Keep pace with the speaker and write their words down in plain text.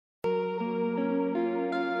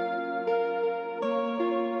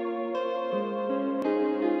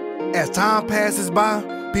As time passes by,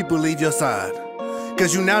 people leave your side,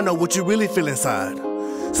 cause you now know what you really feel inside.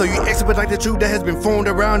 So you expedite the truth that has been formed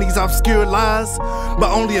around these obscure lies.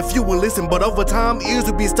 But only a few will listen, but over time, ears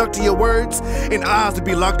will be stuck to your words and eyes will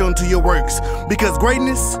be locked onto your works. Because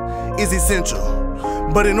greatness is essential.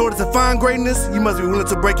 But in order to find greatness, you must be willing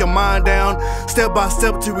to break your mind down step by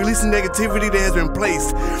step to release the negativity that has been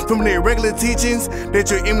placed from the irregular teachings that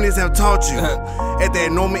your eminence have taught you at the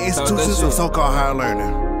normal institutions of so-called higher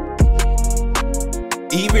learning.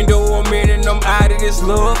 Even though I'm in and I'm out of this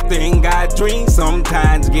love thing, I dream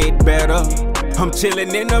sometimes get better. I'm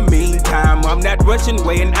chilling in the meantime. I'm not rushing,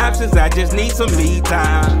 weighing options, I just need some me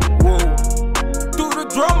time. Whoa. Through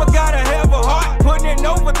the drama, gotta have a heart. Putting in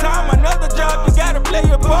overtime, another job, you gotta play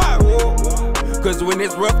your part. Whoa. Cause when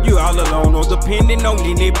it's rough, you all alone, or depending on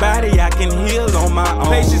anybody, I can heal on my own.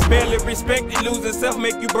 Patience, barely respected, losing self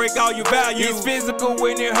make you break all your values. It's physical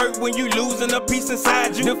when it hurt, when you losing a piece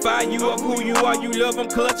inside you. Define you of who you are, you love, I'm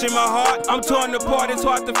clutching my heart. I'm torn apart, it's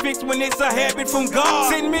hard to fix when it's a habit from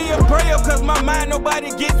God. Send me a prayer, cause my mind nobody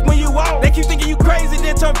gets when you walk. They keep thinking you crazy,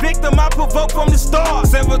 then turn victim, I provoke from the start.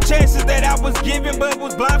 Several chances that I was given, but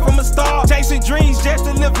was blind from a start. Chasing dreams just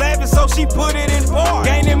to live lavish, so she put it in part.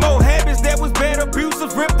 Gaining more habits that was bad,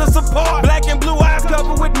 abusive, ripped us apart. Black and blue eyes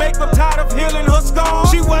covered with makeup, tired of healing her scars.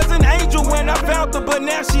 She was an angel when I found her, but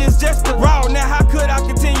now she is just a raw. Now how could I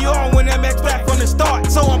continue on when I'm back from the start?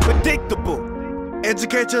 So unpredictable.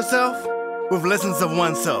 Educate yourself with lessons of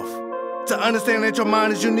oneself, to understand that your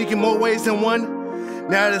mind is unique in more ways than one.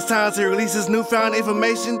 Now it is time to release this newfound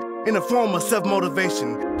information in the form of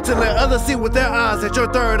self-motivation, to let others see with their eyes that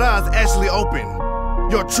your third eye is actually open.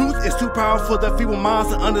 Your truth is too powerful for the feeble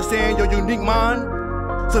minds to understand your unique mind.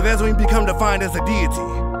 So that's when you become defined as a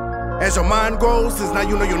deity. As your mind grows, since now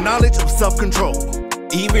you know your knowledge of self-control.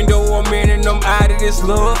 Even though I'm in and I'm out of this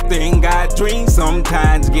love thing, I dream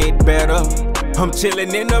sometimes get better. I'm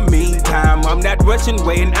chilling in the meantime. I'm not rushing,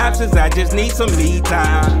 weighing options, I just need some me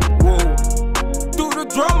time. Whoa. Through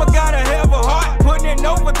the drama, gotta have a heart. Putting in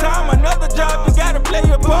overtime, another job, you gotta play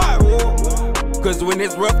your part. Whoa. Cause when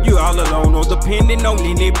it's rough, you all alone, or depending on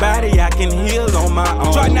anybody, I can heal on my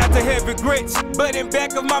own. Try not to have regrets, but in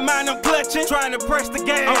back of my mind I'm clutching, trying to press the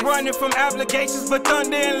gas. I'm running from obligations, but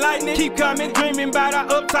thunder and lightning keep coming, dreaming about our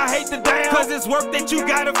ups, I hate the down. Cause it's work that you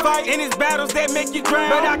gotta fight, and it's battles that make you drown.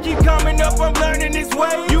 But I keep coming up, I'm learning this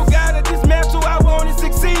way. You gotta dismantle, I wanna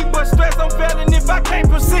succeed, but stress I'm failing if I can't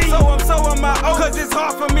proceed. So I'm on my own, cause it's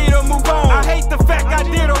hard for me to move on. I hate the fact I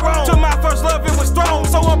did it wrong. To my first love it was strong,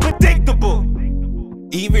 so unpredictable.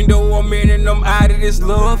 Even though I'm in and I'm out of this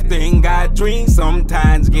love thing, I dream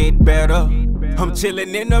sometimes get better. I'm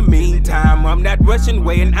chilling in the meantime. I'm not rushing,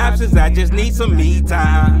 weighing options, I just need some me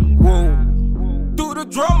time. Whoa. Through the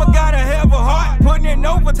drama, gotta have a heart. Putting in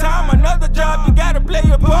overtime, another job, you gotta play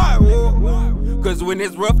your part. Whoa. Cause when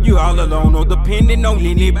it's rough, you all alone, or depending on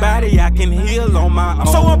anybody, I can heal on my own.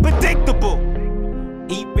 So unpredictable.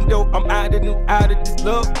 Even though I'm out of this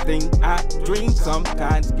love thing, I dream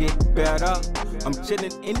sometimes get better. I'm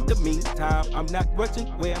chilling in the meantime. I'm not rushing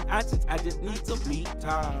where I'm at, I just need some me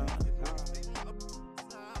time.